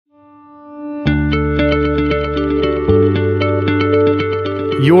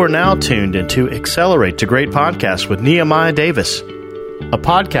You are now tuned into Accelerate to Great Podcast with Nehemiah Davis, a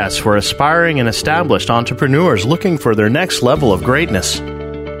podcast for aspiring and established entrepreneurs looking for their next level of greatness.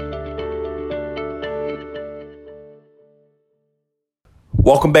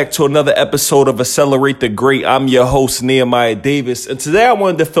 Welcome back to another episode of Accelerate the Great. I'm your host, Nehemiah Davis, and today I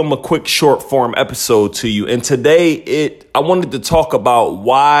wanted to film a quick short form episode to you. And today I wanted to talk about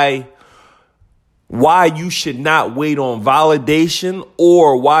why you should not wait on validation,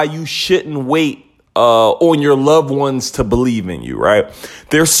 or why you shouldn't wait on your loved ones to believe in you, right?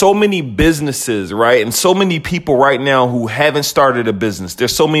 There's so many businesses, right? And so many people right now who haven't started a business.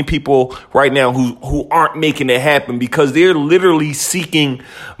 There's so many people right now who aren't making it happen because they're literally seeking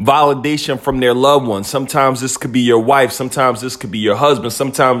validation from their loved ones. Sometimes this could be your wife. Sometimes this could be your husband.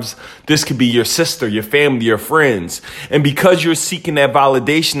 Sometimes this could be your sister, your family, your friends. And because you're seeking that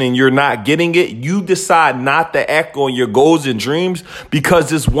validation and you're not getting it, you decide not to act on your goals and dreams because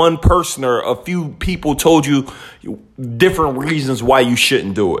this one person or a few people told you different reasons why you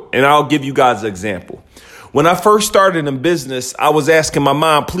shouldn't do it. And I'll give you guys an example. When I first started in business, I was asking my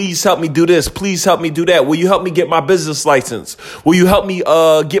mom, please help me do this. Please help me do that. Will you help me get my business license? Will you help me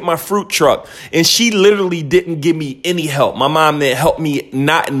get my fruit truck? And she literally didn't give me any help. My mom didn't help me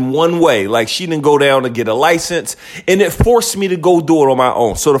not in one way. Like, she didn't go down to get a license, and it forced me to go do it on my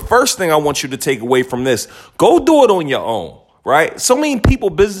own. So the first thing I want you to take away from this, go do it on your own. Right? So many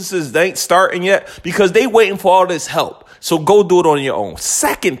people, businesses, they ain't starting yet because they waiting for all this help. So go do it on your own.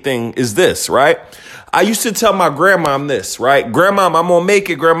 Second thing is this, right? I used to tell my grandma this, right? Grandma, I'm going to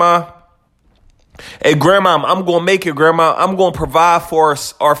make it, grandma. Hey, grandma, I'm going to make it, grandma. I'm going to provide for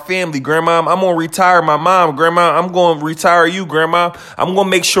our family, grandma. I'm going to retire my mom, grandma. I'm going to retire you, grandma. I'm going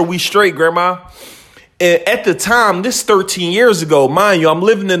to make sure we straight, grandma. And at the time, this 13 years ago, mind you, I'm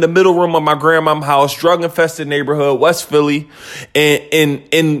living in the middle room of my grandma's house, drug-infested neighborhood, West Philly. And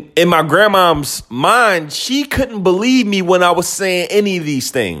in my grandma's mind, she couldn't believe me when I was saying any of these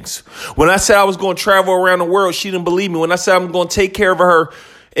things. When I said I was going to travel around the world, she didn't believe me. When I said I'm going to take care of her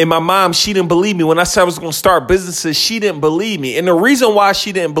and my mom, she didn't believe me. When I said I was going to start businesses, she didn't believe me. And the reason why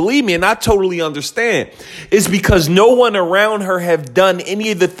she didn't believe me, and I totally understand, is because no one around her have done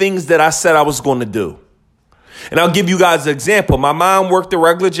any of the things that I said I was going to do. And I'll give you guys an example. My mom worked a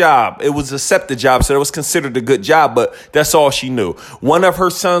regular job. It was a SEPTA job, so it was considered a good job, but that's all she knew. One of her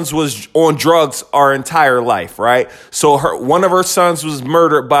sons was on drugs our entire life, right? So one of her sons was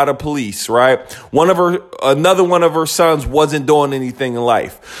murdered by the police, right? Another one of her sons wasn't doing anything in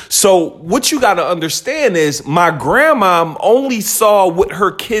life. So what you got to understand is my grandma only saw what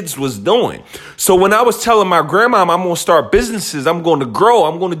her kids was doing. So when I was telling my grandma, I'm going to start businesses, I'm going to grow,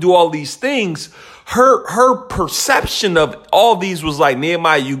 I'm going to do all these things, her perception of all these was like,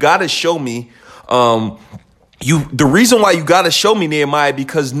 Nehemiah, you got to show me. The reason why you got to show me, Nehemiah,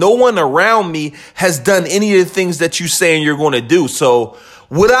 because no one around me has done any of the things that you saying you're going to do. So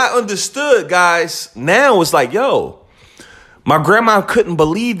what I understood, guys, now is like, yo, my grandma couldn't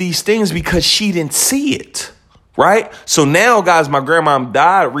believe these things because she didn't see it. Right. So now, guys, my grandma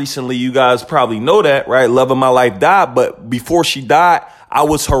died recently. You guys probably know that, right? Love of my life died. But before she died, I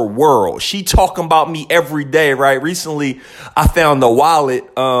was her world. She talking about me every day, right? Recently, I found the wallet.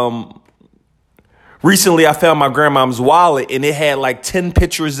 Recently, I found my grandma's wallet, and it had like 10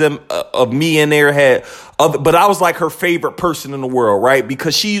 pictures of me in there. But I was like her favorite person in the world, right?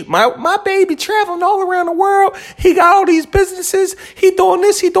 Because my baby traveling all around the world. He got all these businesses. He doing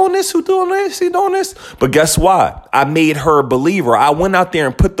this, he doing this, he doing this. But guess what? I made her a believer. I went out there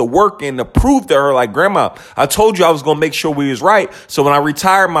and put the work in to prove to her, like, grandma, I told you I was going to make sure we was right. So when I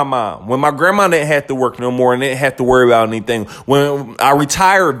retired my mom, when my grandma didn't have to work no more and didn't have to worry about anything, when I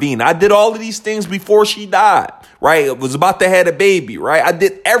retired Vina, I did all of these things before she died. Right? It was about to have a baby, right? I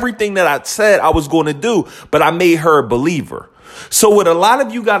did everything that I said I was going to do, but I made her a believer. So what a lot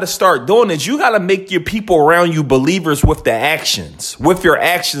of you got to start doing is you got to make your people around you believers with the actions, with your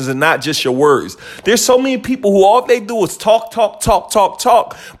actions and not just your words. There's so many people who all they do is talk,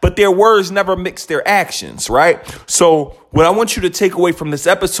 but their words never mix their actions, right? So what I want you to take away from this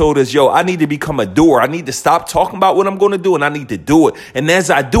episode is, yo, I need to become a doer. I need to stop talking about what I'm going to do, and I need to do it. And as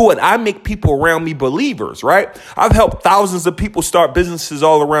I do it, I make people around me believers, right? I've helped thousands of people start businesses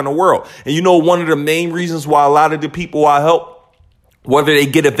all around the world. And you know, one of the main reasons why a lot of the people I help, whether they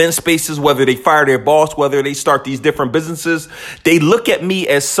get event spaces, whether they fire their boss, whether they start these different businesses, they look at me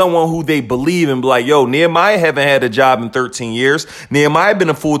as someone who they believe and be like, yo, Nehemiah haven't had a job in 13 years. Nehemiah been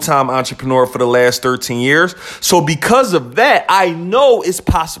a full-time entrepreneur for the last 13 years. So because of that, I know it's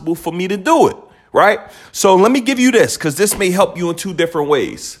possible for me to do it, right? So let me give you this, because this may help you in two different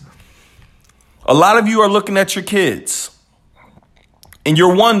ways. A lot of you are looking at your kids. And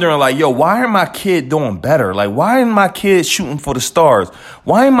you're wondering like, yo, why ain't my kid doing better? Like, why ain't my kid shooting for the stars?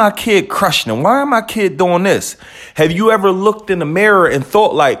 Why ain't my kid crushing them? Why ain't my kid doing this? Have you ever looked in the mirror and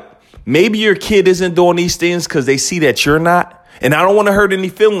thought like, maybe your kid isn't doing these things because they see that you're not? And I don't want to hurt any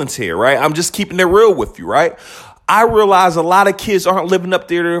feelings here, right? I'm just keeping it real with you, right? I realize a lot of kids aren't living up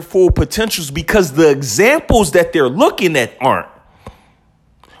to their full potentials because the examples that they're looking at aren't.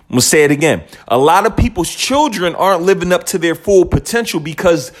 I'm going to say it again. A lot of people's children aren't living up to their full potential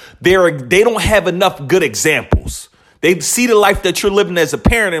because they don't have enough good examples. They see the life that you're living as a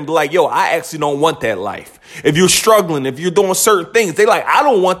parent and be like, yo, I actually don't want that life. If you're struggling, if you're doing certain things, they like, I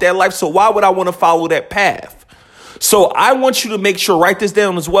don't want that life. So why would I want to follow that path? So I want you to make sure, write this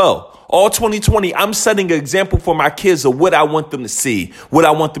down as well. All 2020, I'm setting an example for my kids of what I want them to see, what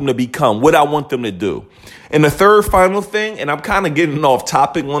I want them to become, what I want them to do. And the third final thing, and I'm kind of getting off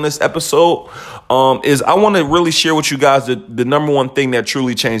topic on this episode, is I want to really share with you guys the number one thing that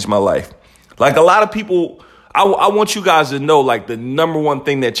truly changed my life. Like a lot of people, I want you guys to know like the number one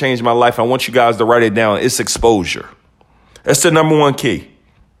thing that changed my life. I want you guys to write it down. It's exposure. That's the number one key.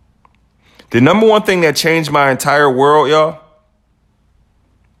 The number one thing that changed my entire world, y'all,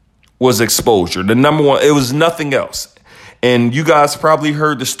 was exposure. The number one, it was nothing else. And you guys probably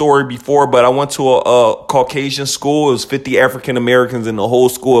heard the story before, but I went to a Caucasian school. It was 50 African Americans in the whole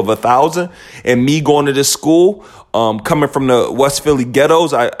school of 1,000. And me going to this school, coming from the West Philly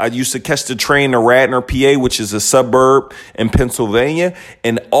ghettos, I used to catch the train to Radnor, PA, which is a suburb in Pennsylvania.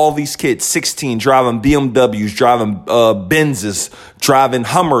 And all these kids, 16, driving BMWs, driving Benzes, driving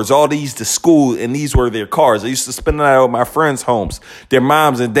Hummers, all these to school. And these were their cars. I used to spend the night at my friends' homes. Their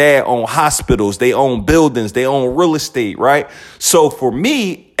moms and dad own hospitals. They own buildings. They own real estate, right? So for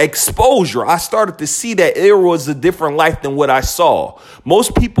me, exposure, I started to see that there was a different life than what I saw.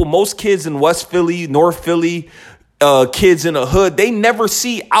 Most kids in West Philly, North Philly, kids in the hood, they never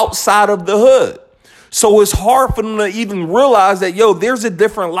see outside of the hood. So it's hard for them to even realize that, yo, there's a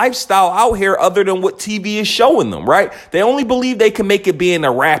different lifestyle out here other than what TV is showing them, right? They only believe they can make it being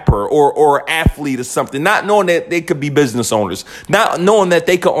a rapper or an athlete or something, not knowing that they could be business owners, not knowing that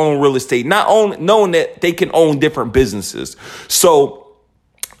they could own real estate, knowing that they can own different businesses. So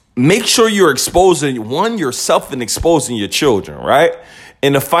make sure you're exposing, yourself and exposing your children, right?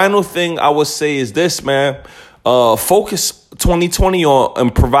 And the final thing I would say is this, man. Focus 2020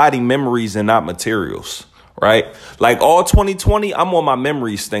 on providing memories and not materials, right? Like all 2020, I'm on my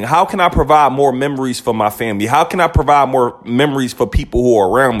memories thing. How can I provide more memories for my family? How can I provide more memories for people who are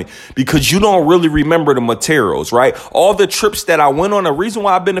around me? Because you don't really remember the materials, right? All the trips that I went on, the reason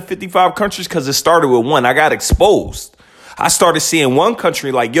why I've been to 55 countries, because it started with one. I got exposed. I started seeing one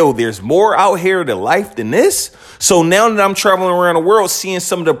country like, yo, there's more out here to life than this. So now that I'm traveling around the world, seeing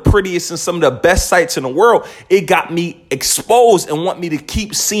some of the prettiest and some of the best sights in the world, it got me exposed and want me to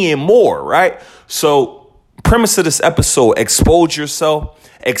keep seeing more, right? So premise of this episode, expose yourself,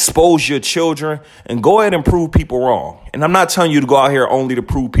 expose your children, and go ahead and prove people wrong. And I'm not telling you to go out here only to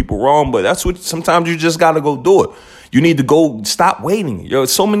prove people wrong, but that's what sometimes you just got to go do it. You need to go stop waiting. Yo,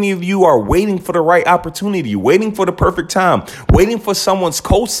 so many of you are waiting for the right opportunity, waiting for the perfect time, waiting for someone's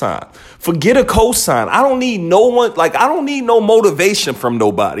cosign. Forget a cosign. I don't need no one. Like, I don't need no motivation from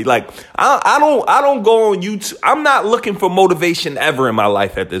nobody. Like, I don't go on YouTube. I'm not looking for motivation ever in my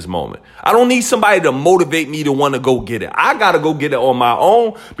life at this moment. I don't need somebody to motivate me to want to go get it. I got to go get it on my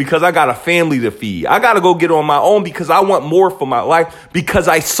own because I got a family to feed. I got to go get it on my own because I want more for my life, because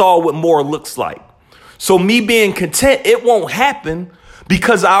I saw what more looks like. So me being content, it won't happen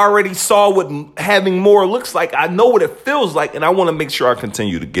because I already saw what having more looks like. I know what it feels like, and I want to make sure I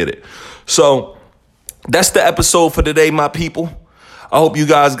continue to get it. So that's the episode for today, my people. I hope you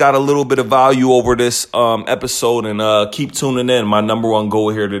guys got a little bit of value over this episode, and keep tuning in. My number one goal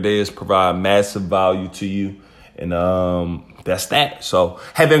here today is provide massive value to you, and that's that. So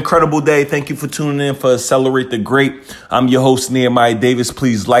have an incredible day. Thank you for tuning in for Accelerate the Great. I'm your host, Nehemiah Davis.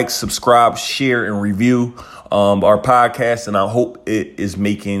 Please like, subscribe, share, and review our podcast, and I hope it is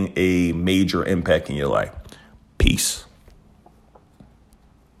making a major impact in your life. Peace.